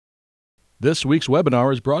This week's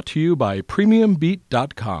webinar is brought to you by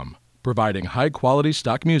PremiumBeat.com, providing high-quality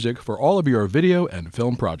stock music for all of your video and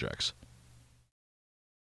film projects.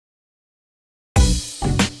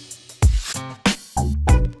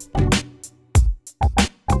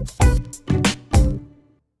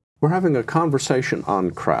 We're having a conversation on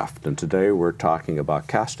craft, and today we're talking about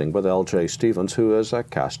casting with L.J. Stevens, who is a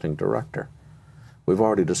casting director. We've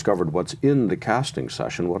already discovered what's in the casting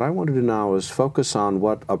session. What I want to do now is focus on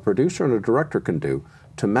what a producer and a director can do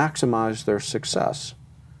to maximize their success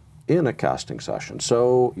in a casting session.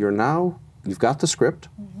 So you've got the script,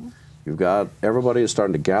 you've got everybody is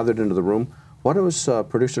starting to gather into the room. What does a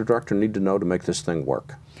producer director need to know to make this thing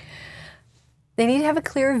work? They need to have a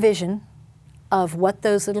clear vision of what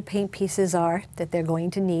those little paint pieces are that they're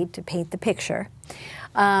going to need to paint the picture.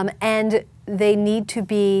 And they need to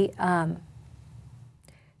be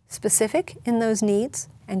specific in those needs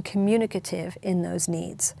and communicative in those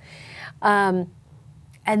needs. And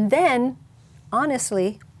then,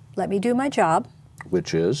 honestly, let me do my job.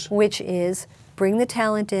 Which is? Which is bring the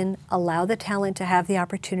talent in, allow the talent to have the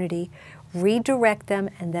opportunity, redirect them,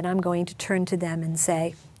 and then I'm going to turn to them and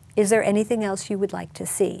say, is there anything else you would like to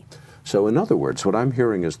see? So in other words, what I'm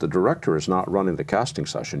hearing is the director is not running the casting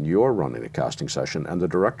session, you're running the casting session, and the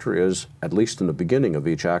director is, at least in the beginning of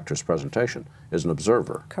each actor's presentation, is an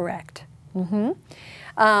observer. Correct.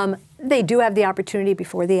 They do have the opportunity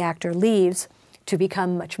before the actor leaves to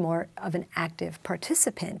become much more of an active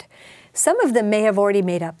participant. Some of them may have already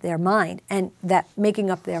made up their mind, and that making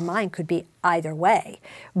up their mind could be either way.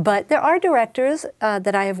 But there are directors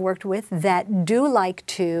that I have worked with that do like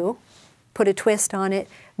to put a twist on it,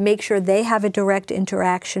 make sure they have a direct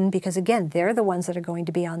interaction, because again, they're the ones that are going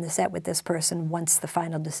to be on the set with this person once the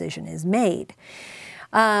final decision is made.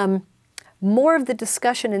 More of the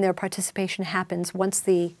discussion and their participation happens once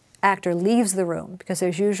the actor leaves the room, because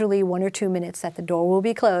there's usually 1 or 2 minutes that the door will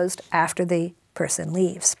be closed after the person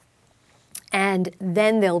leaves. And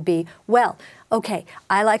then they'll be, well, okay,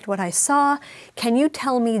 I liked what I saw. Can you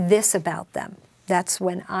tell me this about them? That's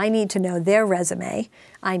when I need to know their resume.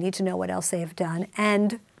 I need to know what else they have done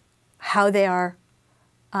and how they are,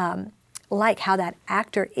 how that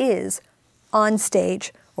actor is on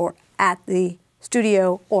stage or at the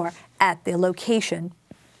studio or at the location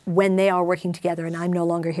when they are working together and I'm no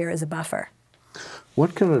longer here as a buffer.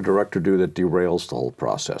 What can a director do that derails the whole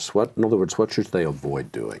process? In other words, what should they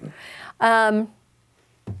avoid doing? A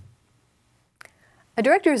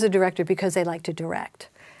director is a director because they like to direct.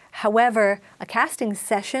 However, a casting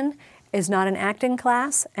session is not an acting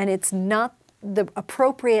class, and it's not the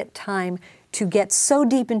appropriate time to get so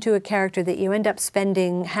deep into a character that you end up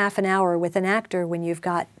spending half an hour with an actor when you've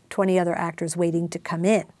got 20 other actors waiting to come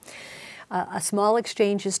in. A small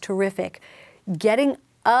exchange is terrific. Getting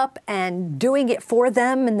up and doing it for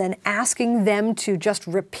them and then asking them to just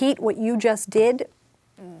repeat what you just did,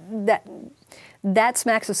 that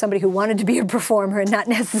smacks of somebody who wanted to be a performer and not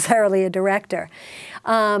necessarily a director.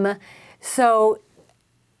 So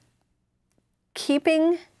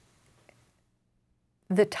keeping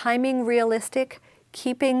the timing realistic,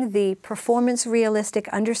 keeping the performance realistic,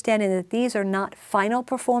 understanding that these are not final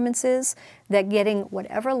performances, that getting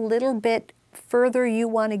whatever little bit further you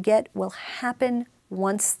want to get will happen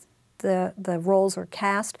once the roles are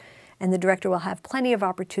cast, and the director will have plenty of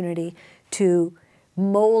opportunity to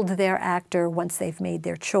mold their actor once they've made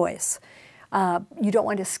their choice. You don't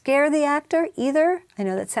want to scare the actor either. I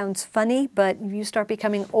know that sounds funny, but you start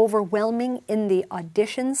becoming overwhelming in the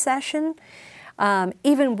audition session.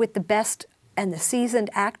 Even with the best and the seasoned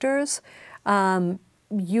actors,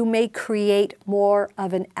 you may create more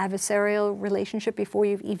of an adversarial relationship before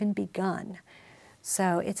you've even begun.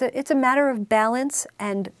 So it's a matter of balance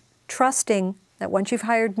and trusting that once you've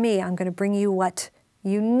hired me, I'm going to bring you what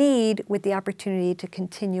you need with the opportunity to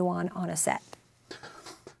continue on a set.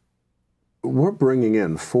 We're bringing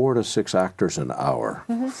in 4 to 6 actors an hour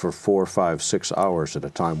for 4, 5, 6 hours at a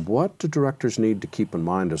time. What do directors need to keep in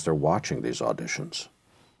mind as they're watching these auditions?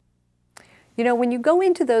 You know, when you go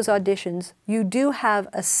into those auditions, you do have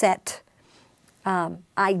a set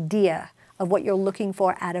idea of what you're looking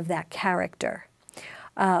for out of that character.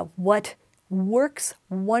 What works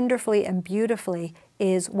wonderfully and beautifully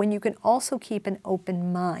is when you can also keep an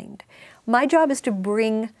open mind. My job is to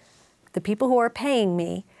bring the people who are paying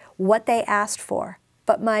me what they asked for,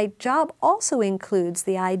 but my job also includes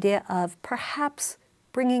the idea of perhaps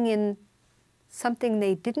bringing in something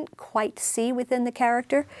they didn't quite see within the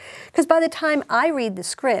character. Because by the time I read the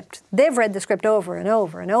script, they've read the script over and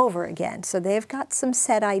over and over again, so they've got some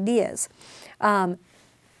set ideas.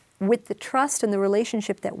 with the trust and the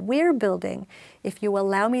relationship that we're building, if you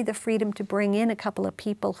allow me the freedom to bring in a couple of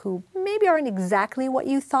people who maybe aren't exactly what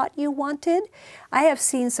you thought you wanted, I have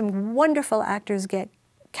seen some wonderful actors get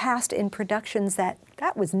cast in productions that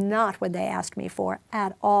was not what they asked me for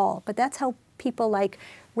at all. But that's how people like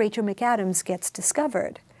Rachel McAdams gets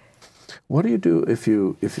discovered. What do you do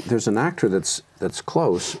if there's an actor that's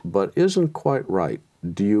close but isn't quite right?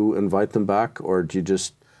 Do you invite them back, or do you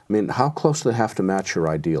just, I mean, how close do they have to match your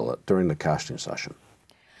ideal during the casting session?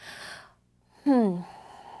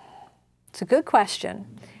 It's a good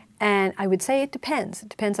question. And I would say it depends. It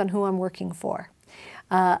depends on who I'm working for.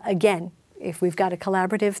 Again, if we've got a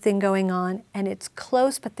collaborative thing going on and it's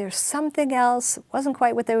close, but there's something else, wasn't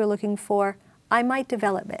quite what they were looking for, I might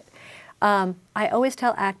develop it. I always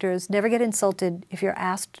tell actors, never get insulted if you're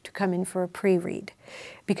asked to come in for a pre-read,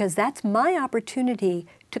 because that's my opportunity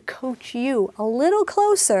to coach you a little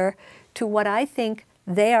closer to what I think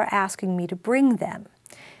they are asking me to bring them.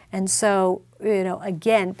 And so, you know,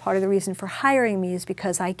 again, part of the reason for hiring me is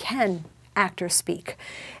because I can actor speak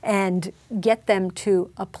and get them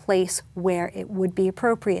to a place where it would be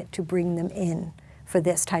appropriate to bring them in for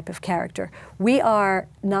this type of character. We are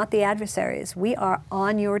not the adversaries. We are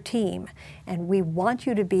on your team, and we want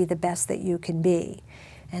you to be the best that you can be.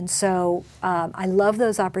 And so I love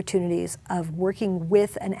those opportunities of working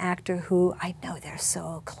with an actor who I know they're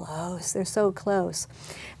so close. They're so close.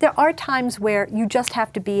 There are times where you just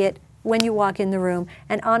have to be it when you walk in the room,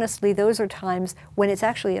 and honestly, those are times when it's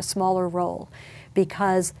actually a smaller role,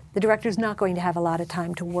 because the director's not going to have a lot of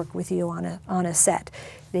time to work with you on a set.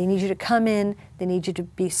 They need you to come in, they need you to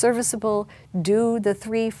be serviceable, do the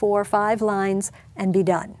 3, 4, 5 lines, and be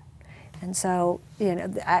done. And so, you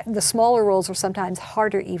know, the smaller roles are sometimes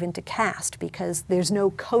harder even to cast because there's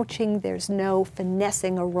no coaching, there's no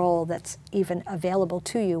finessing a role that's even available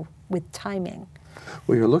to you with timing.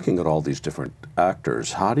 Well, you're looking at all these different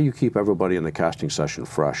actors. How do you keep everybody in the casting session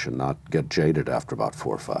fresh and not get jaded after about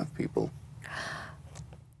 4 or 5 people?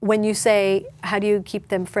 When you say, how do you keep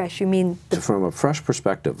them fresh, you mean from a fresh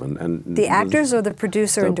perspective, and the actors or the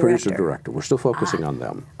producer and director? The producer-director. We're still focusing on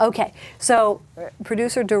them. Okay, so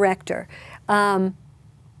producer-director. Again,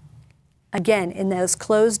 in those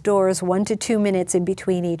closed doors, 1 to 2 minutes in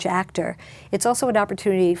between each actor, it's also an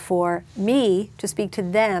opportunity for me to speak to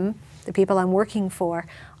them, the people I'm working for,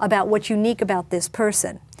 about what's unique about this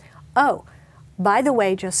person. Oh, by the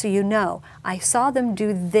way, just so you know, I saw them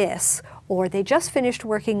do this, or they just finished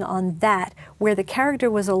working on that, where the character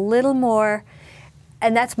was a little more,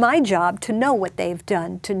 and that's my job, to know what they've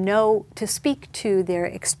done, to speak to their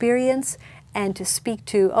experience, and to speak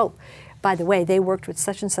to, oh, by the way, they worked with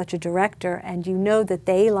such and such a director, and you know that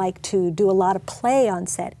they like to do a lot of play on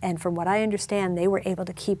set, and from what I understand, they were able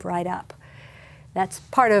to keep right up. That's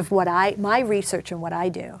part of what my research and what I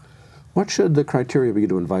do. What should the criteria be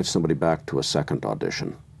to invite somebody back to a second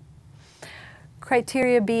audition?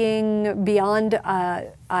 Criteria being beyond,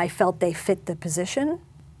 I felt they fit the position.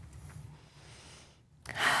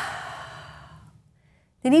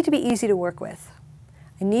 They need to be easy to work with.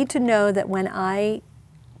 I need to know that when I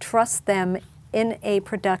trust them in a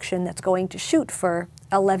production that's going to shoot for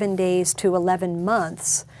 11 days to 11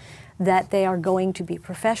 months, that they are going to be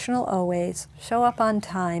professional always, show up on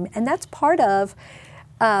time, and that's part of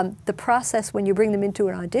the process when you bring them into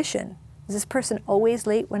an audition. Is this person always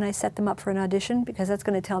late when I set them up for an audition? Because that's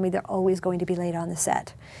going to tell me they're always going to be late on the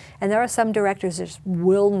set. And there are some directors that just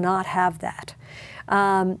will not have that.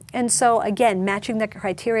 And so again, matching the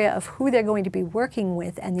criteria of who they're going to be working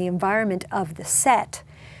with and the environment of the set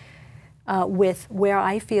with where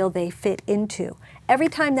I feel they fit into. Every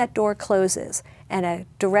time that door closes and a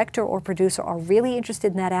director or producer are really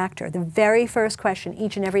interested in that actor, the very first question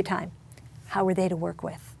each and every time, how are they to work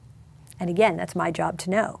with? And again, that's my job to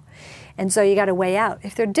know. And so you got to weigh out.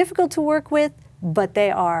 If they're difficult to work with, but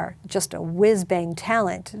they are just a whiz-bang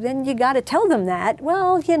talent, then you got to tell them that.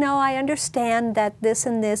 Well, you know, I understand that this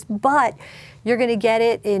and this, but you're going to get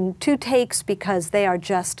it in 2 takes because they are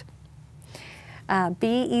just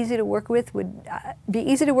be easy to work with. Be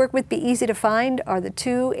easy to find are the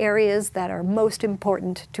 2 areas that are most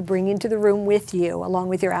important to bring into the room with you, along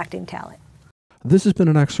with your acting talent. This has been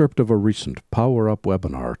an excerpt of a recent Power Up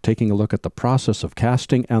webinar taking a look at the process of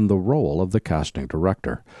casting and the role of the casting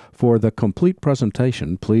director. For the complete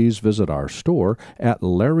presentation, please visit our store at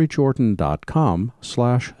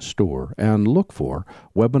larryjordan.com/store and look for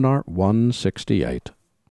Webinar 168.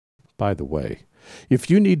 By the way, if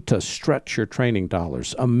you need to stretch your training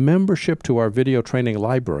dollars, a membership to our video training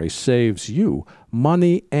library saves you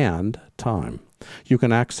money and time. You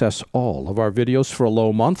can access all of our videos for a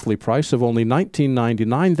low monthly price of only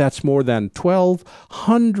 $19.99. That's more than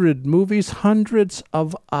 1,200 movies, hundreds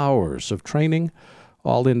of hours of training,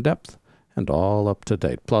 all in depth and all up to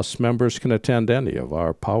date. Plus, members can attend any of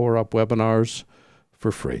our Power Up webinars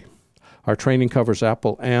for free. Our training covers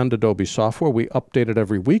Apple and Adobe software. We update it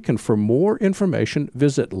every week, and for more information,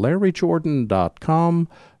 visit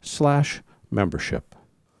larryjordan.com/membership.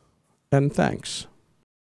 And thanks